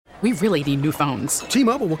We really need new phones.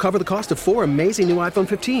 T-Mobile will cover the cost of 4 amazing new iPhone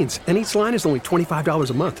 15s, and each line is only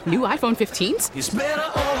 $25 a month. New iPhone 15s? It's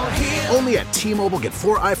better over here. Only at T-Mobile, get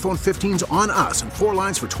 4 iPhone 15s on us and 4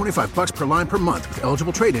 lines for $25 per line per month with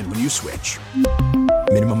eligible trade-in when you switch.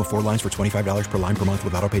 Minimum of 4 lines for $25 per line per month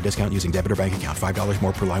with autopay discount using debit or bank account. $5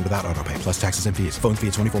 more per line without autopay, plus taxes and fees. Phone fee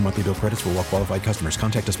at 24 monthly bill credits for well-qualified customers.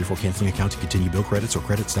 Contact us before canceling account to continue bill credits or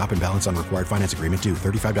credit stop and balance on required finance agreement due.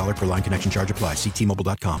 $35 per line connection charge applies. See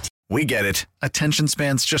T-Mobile.com. We get it. Attention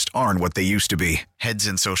spans just aren't what they used to be. Heads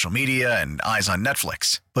in social media and eyes on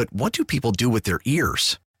Netflix. But what do people do with their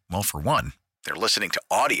ears? Well, for one, they're listening to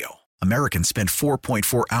audio. Americans spend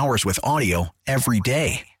 4.4 hours with audio every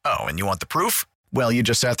day. Oh, and you want the proof? Well, you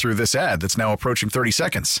just sat through this ad that's now approaching 30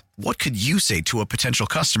 seconds. What could you say to a potential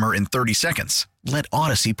customer in 30 seconds? Let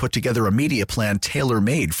Odyssey put together a media plan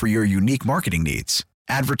tailor-made for your unique marketing needs.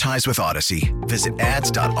 Advertise with Odyssey. Visit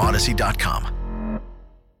ads.odyssey.com.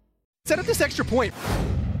 Set up this extra point.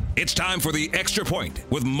 It's time for the Extra Point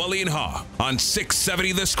with Mulligan and Haugh on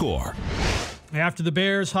 670 The Score. After the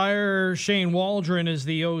Bears hire Shane Waldron as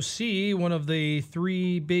the OC, one of the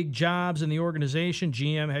 3 big jobs in the organization,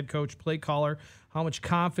 GM, head coach, play caller, how much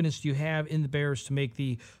confidence do you have in the Bears to make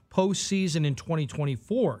the postseason in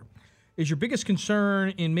 2024? Is your biggest concern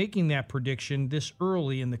in making that prediction this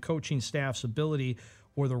early in the coaching staff's ability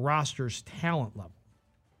or the roster's talent level?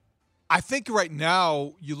 I think right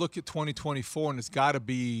now you look at 2024 and it's got to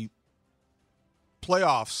be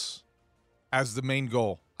playoffs as the main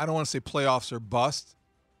goal. I don't want to say playoffs or bust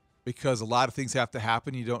because a lot of things have to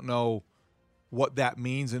happen. You don't know what that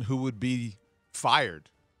means and who would be fired.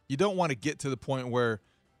 You don't want to get to the point where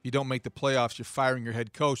you don't make the playoffs, you're firing your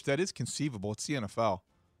head coach. That is conceivable. It's the NFL.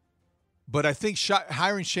 But I think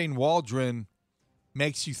hiring Shane Waldron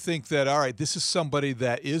makes you think that, all right, this is somebody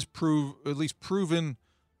that is at least proven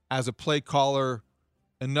as a play caller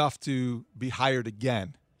enough to be hired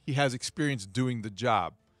again. He has experience doing the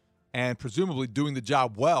job and presumably doing the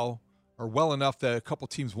job well or well enough that a couple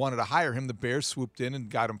teams wanted to hire him. The Bears swooped in and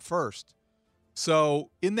got him first.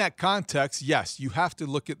 So in that context, yes, you have to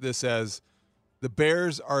look at this as the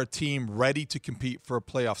Bears are a team ready to compete for a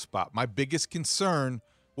playoff spot. My biggest concern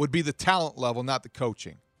would be the talent level, not the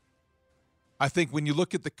coaching. I think when you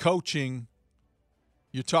look at the coaching,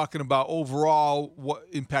 you're talking about overall what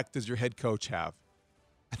impact does your head coach have.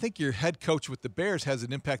 I think your head coach with the Bears has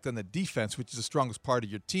an impact on the defense, which is the strongest part of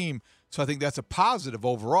your team. So I think that's a positive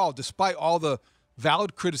overall, despite all the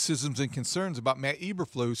valid criticisms and concerns about Matt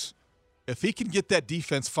Eberflus. If he can get that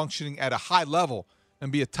defense functioning at a high level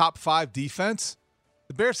and be a top 5 defense,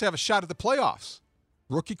 the Bears have a shot at the playoffs,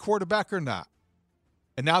 rookie quarterback or not.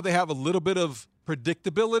 And now they have a little bit of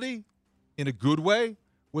predictability in a good way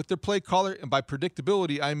with their play caller. And by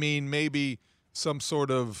predictability, I mean maybe some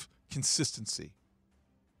sort of consistency.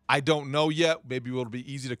 I don't know yet. Maybe it'll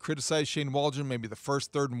be easy to criticize Shane Waldron. Maybe the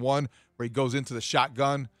first 3rd and 1 where he goes into the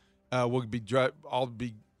shotgun. I'll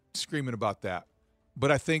be screaming about that. But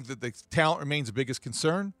I think that the talent remains the biggest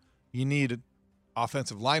concern. You need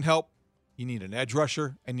offensive line help. You need an edge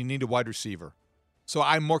rusher. And you need a wide receiver. So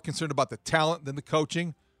I'm more concerned about the talent than the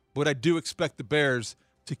coaching. But I do expect the Bears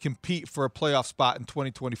to compete for a playoff spot in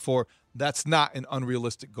 2024. That's not an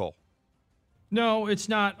unrealistic goal. No, it's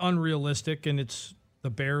not unrealistic, and it's the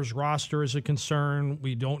Bears roster is a concern.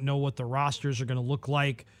 We don't know what the rosters are going to look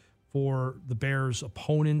like for the Bears'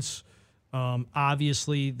 opponents.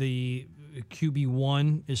 Obviously, the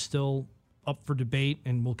QB1 is still up for debate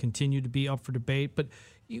and will continue to be up for debate. But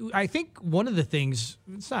I think one of the things,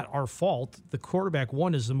 it's not our fault, the quarterback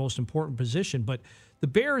 1 is the most important position, but the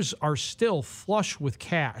Bears are still flush with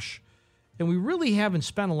cash, and we really haven't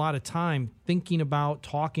spent a lot of time thinking about,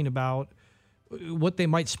 talking about what they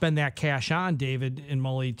might spend that cash on, David and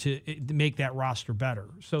Mully, to make that roster better.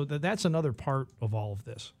 So that's another part of all of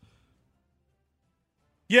this.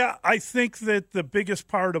 Yeah, I think that the biggest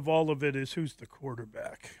part of all of it is who's the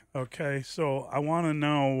quarterback. Okay, so I want to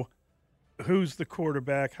know who's the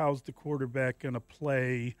quarterback, how's the quarterback going to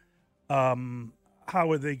play, how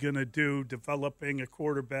are they going to do developing a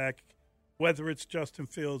quarterback, whether it's Justin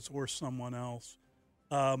Fields or someone else,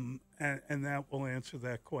 and that will answer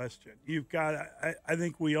that question. You've got, I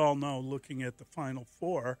think we all know, looking at the Final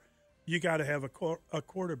Four, you got to have a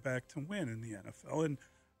quarterback to win in the NFL. And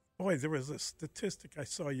boy, there was a statistic I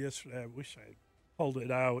saw yesterday. I wish I pulled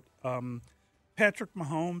it out. Patrick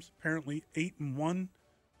Mahomes apparently 8-1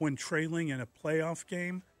 when trailing in a playoff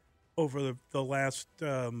game over the last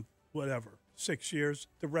 6 years.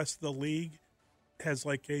 The rest of the league has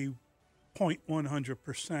like a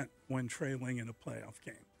 0.100% when trailing in a playoff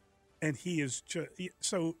game. And he is just,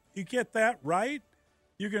 so you get that right,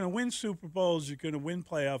 You're going to win Super Bowls. You're going to win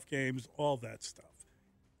playoff games, all that stuff,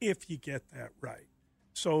 if you get that right.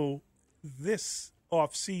 So this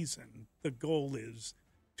offseason, the goal is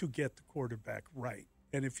to get the quarterback right.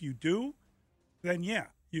 And if you do, then, yeah,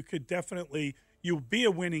 you could definitely – you'll be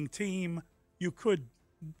a winning team. You could,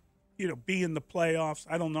 be in the playoffs.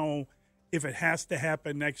 I don't know if it has to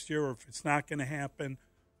happen next year or if it's not going to happen.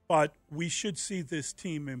 But we should see this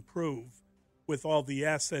team improve with all the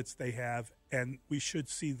assets they have, and we should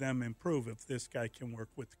see them improve if this guy can work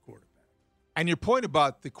with the quarterback. And your point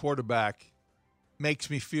about the quarterback makes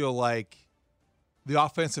me feel like the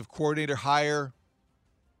offensive coordinator hire,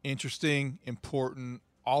 interesting, important,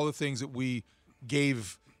 all the things that we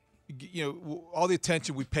gave, all the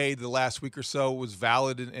attention we paid the last week or so was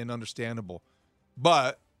valid and understandable.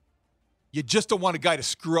 But you just don't want a guy to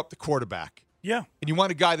screw up the quarterback. Yeah. And you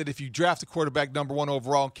want a guy that if you draft a quarterback number 1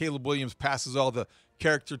 overall and Caleb Williams passes all the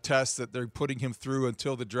character tests that they're putting him through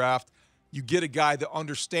until the draft, you get a guy that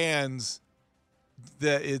understands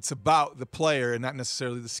that it's about the player and not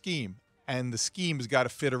necessarily the scheme. And the scheme has got to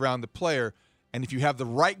fit around the player. And if you have the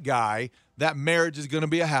right guy, that marriage is going to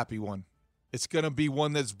be a happy one. It's going to be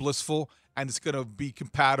one that's blissful, and it's going to be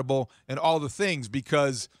compatible and all the things,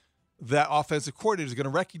 because that offensive coordinator is going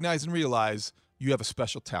to recognize and realize you have a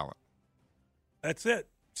special talent. That's it.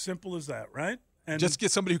 Simple as that, right? And just get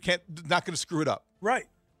somebody who not going to screw it up. Right.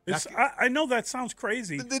 I know that sounds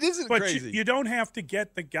crazy. It isn't but crazy. But you don't have to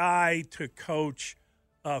get the guy to coach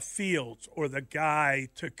Fields or the guy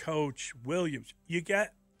to coach Williams. You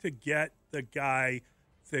get to get the guy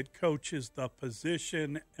that coaches the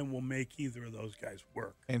position and will make either of those guys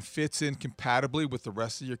work. And fits in compatibly with the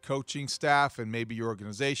rest of your coaching staff and maybe your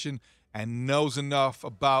organization, and knows enough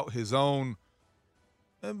about his own,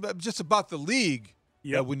 just about the league,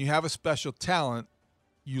 that when you have a special talent,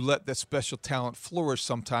 you let that special talent flourish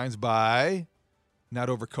sometimes by not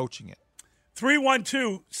overcoaching it.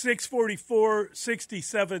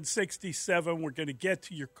 312-644-6767. We're going to get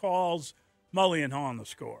to your calls. Mulligan Haugh on the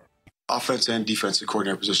Score. Offense and defensive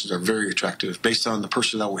coordinator positions are very attractive based on the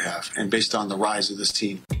personnel we have and based on the rise of this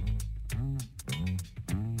team.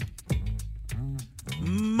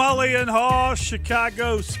 Mulligan Haugh,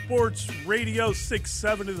 Chicago Sports Radio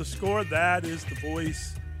 670 The Score. That is the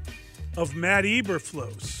voice of Matt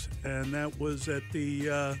Eberflus, and that was at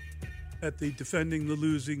the Defending the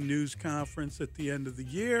Losing news conference at the end of the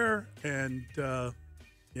year. And the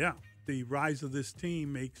rise of this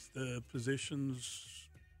team makes the positions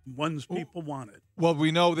ones people wanted. Well,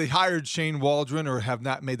 we know they hired Shane Waldron, or have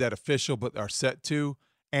not made that official, but are set to.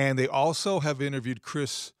 And they also have interviewed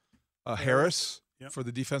Chris Harris for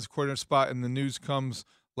the defensive coordinator spot. And the news comes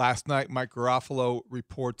last night. Mike Garofalo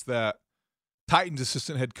reports that Titans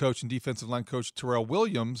assistant head coach and defensive line coach Terrell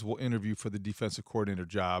Williams will interview for the defensive coordinator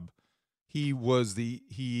job. He will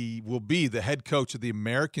be the head coach of the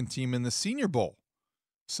American team in the Senior Bowl.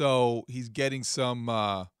 So he's getting some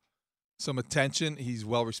attention. He's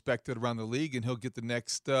well respected around the league, and he'll get the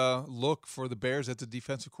next look for the Bears at the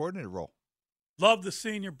defensive coordinator role. Love the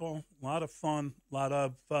Senior Bowl. A lot of fun. A lot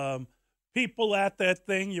of people at that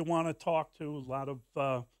thing you want to talk to. A lot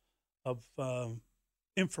of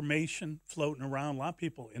information floating around. A lot of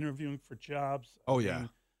people interviewing for jobs. Oh, yeah.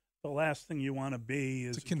 The last thing you want to be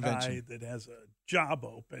is a guy that has a job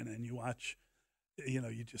open, and you watch,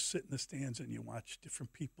 you just sit in the stands and you watch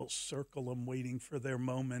different people circle them, waiting for their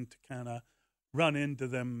moment to kind of run into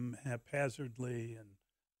them haphazardly. And,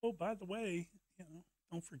 oh, by the way,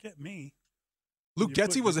 don't forget me. Luke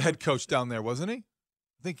Getsy was a head coach down there, wasn't he? I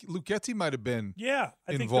think Luke Getsy might have been I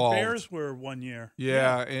think the Bears were one year.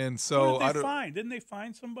 Yeah, and so who did they find? Didn't they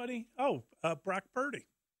find somebody? Oh, Brock Purdy.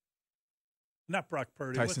 Not Brock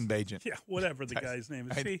Purdy. Tyson Bagent. Yeah, whatever the guy's name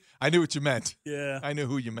is. I knew what you meant. Yeah. I knew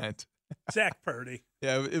who you meant. Zach Purdy.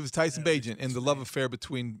 Yeah, it was Tyson Bagent, and the love affair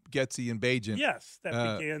between Getsy and Bagent. Yes,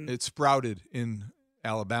 that began. It sprouted in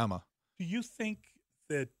Alabama. Do you think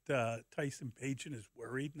that Tyson Bagent is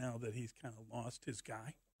worried now that he's kind of lost his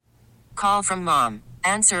guy? Call from mom.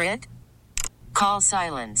 Answer it. Call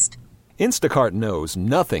silenced. Instacart knows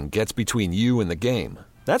nothing gets between you and the game.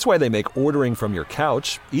 That's why they make ordering from your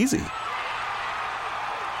couch easy.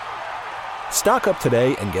 Stock up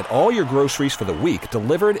today and get all your groceries for the week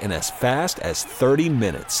delivered in as fast as 30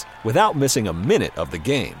 minutes without missing a minute of the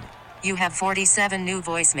game. You have 47 new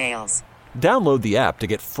voicemails. Download the app to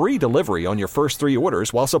get free delivery on your first 3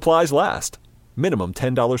 orders while supplies last. Minimum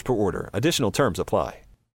 $10 per order. Additional terms apply.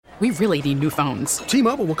 We really need new phones.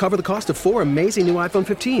 T-Mobile will cover the cost of 4 amazing new iPhone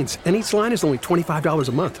 15s, and each line is only $25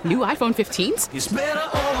 a month. New iPhone 15s? It's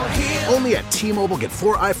better over here. Only at T-Mobile, get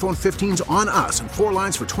 4 iPhone 15s on us and 4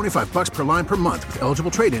 lines for $25 per line per month with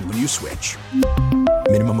eligible trade-in when you switch.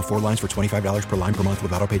 Minimum of 4 lines for $25 per line per month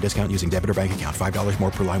with autopay discount using debit or bank account. $5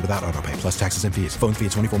 more per line without autopay, plus taxes and fees. Phone fee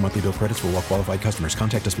at 24 monthly bill credits for well qualified customers.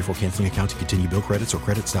 Contact us before canceling account to continue bill credits or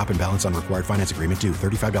credit stop and balance on required finance agreement due.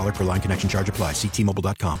 $35 per line connection charge applies. See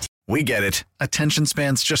T-Mobile.com. We get it. Attention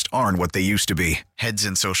spans just aren't what they used to be. Heads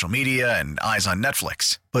in social media and eyes on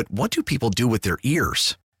Netflix. But what do people do with their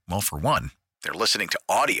ears? Well, for one, they're listening to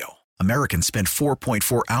audio. Americans spend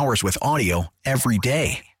 4.4 hours with audio every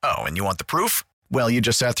day. Oh, and you want the proof? Well, you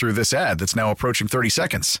just sat through this ad that's now approaching 30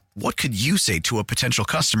 seconds. What could you say to a potential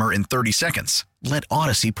customer in 30 seconds? Let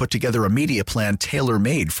Odyssey put together a media plan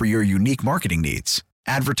tailor-made for your unique marketing needs.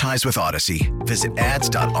 Advertise with Odyssey. Visit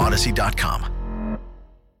ads.odyssey.com.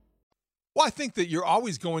 Well, I think that you're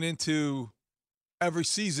always going into every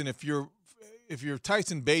season, if you're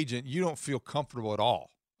Tyson Bagent, you don't feel comfortable at all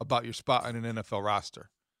about your spot on an NFL roster.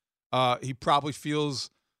 He probably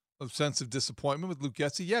feels a sense of disappointment with Luke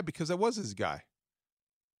Getsy. Yeah, because I was his guy.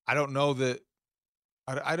 I don't know that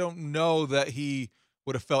he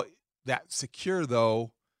would have felt that secure,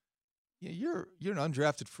 though. You're an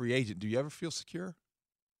undrafted free agent. Do you ever feel secure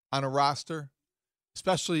on a roster,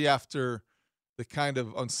 especially after the kind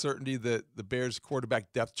of uncertainty that the Bears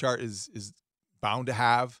quarterback depth chart is bound to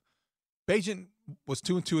have? Bagent was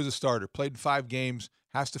 2-2 as a starter, played in 5 games,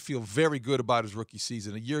 has to feel very good about his rookie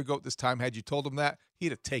season. A year ago at this time, had you told him that,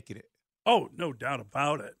 he'd have taken it. Oh, no doubt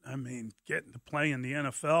about it. I mean, getting to play in the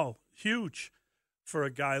NFL, huge for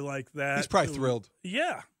a guy like that. He's probably thrilled.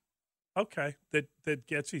 Yeah. Okay. That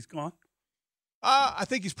Getsy's gone? I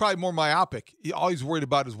think he's probably more myopic. All he's worried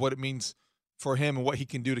about is what it means for him and what he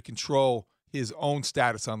can do to control his own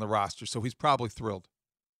status on the roster. So he's probably thrilled.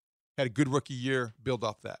 Had a good rookie year. Build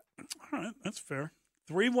off that. All right. That's fair.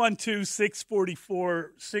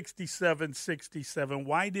 312-644-6767.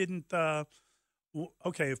 Why didn't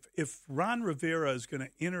if Ron Rivera is going to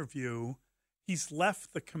interview, he's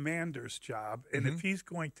left the Commanders' job, and if he's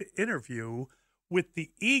going to interview with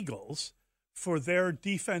the Eagles for their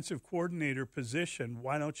defensive coordinator position,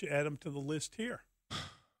 why don't you add him to the list here?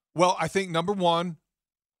 Well, I think, number one,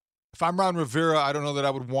 if I'm Ron Rivera, I don't know that I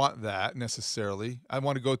would want that necessarily. I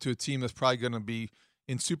want to go to a team that's probably going to be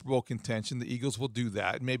in Super Bowl contention. The Eagles will do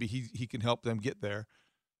that, and maybe he can help them get there.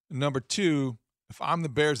 Number two, if I'm the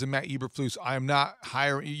Bears and Matt Eberflus, I am not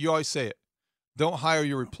hiring – you always say it. Don't hire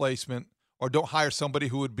your replacement, or don't hire somebody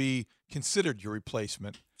who would be considered your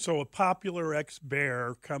replacement. So a popular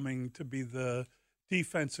ex-Bear coming to be the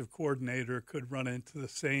defensive coordinator could run into the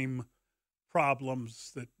same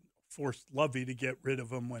problems that forced Lovey to get rid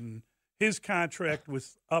of him when his contract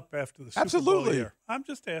was up after the Super Bowl year. I'm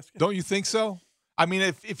just asking. Don't you think so? I mean,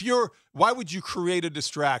 if you're – why would you create a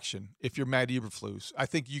distraction if you're Matt Eberflus? I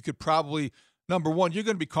think you could probably – number one, you're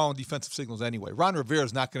going to be calling defensive signals anyway. Ron Rivera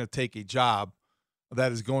is not going to take a job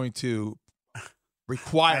that is going to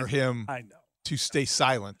require him to stay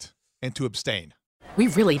silent and to abstain. We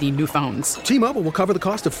really need new phones. T-Mobile will cover the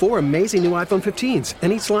cost of 4 amazing new iPhone 15s,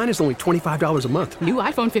 and each line is only $25 a month. New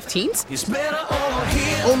iPhone 15s? It's better over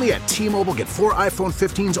here. Only at T-Mobile, get 4 iPhone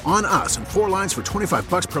 15s on us and 4 lines for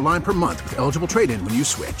 $25 per line per month with eligible trade-in when you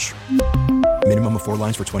switch. Minimum of 4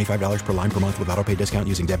 lines for $25 per line per month with autopay discount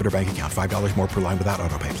using debit or bank account. $5 more per line without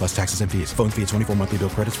autopay, plus taxes and fees. Phone fee at 24 monthly bill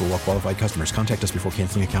credits for well qualified customers. Contact us before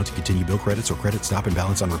canceling account to continue bill credits or credit stop and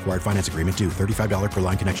balance on required finance agreement due. $35 per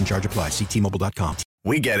line connection charge applies. See T-Mobile.com.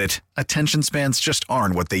 We get it. Attention spans just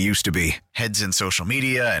aren't what they used to be. Heads in social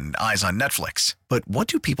media and eyes on Netflix. But what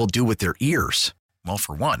do people do with their ears? Well,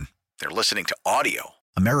 for one, they're listening to audio.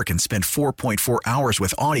 Americans spend 4.4 hours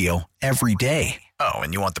with audio every day. Oh,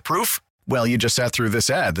 and you want the proof? Well, you just sat through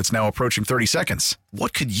this ad that's now approaching 30 seconds.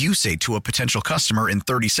 What could you say to a potential customer in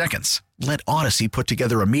 30 seconds? Let Odyssey put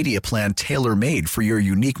together a media plan tailor-made for your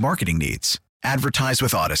unique marketing needs. Advertise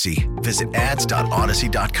with Odyssey. Visit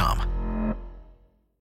ads.odyssey.com.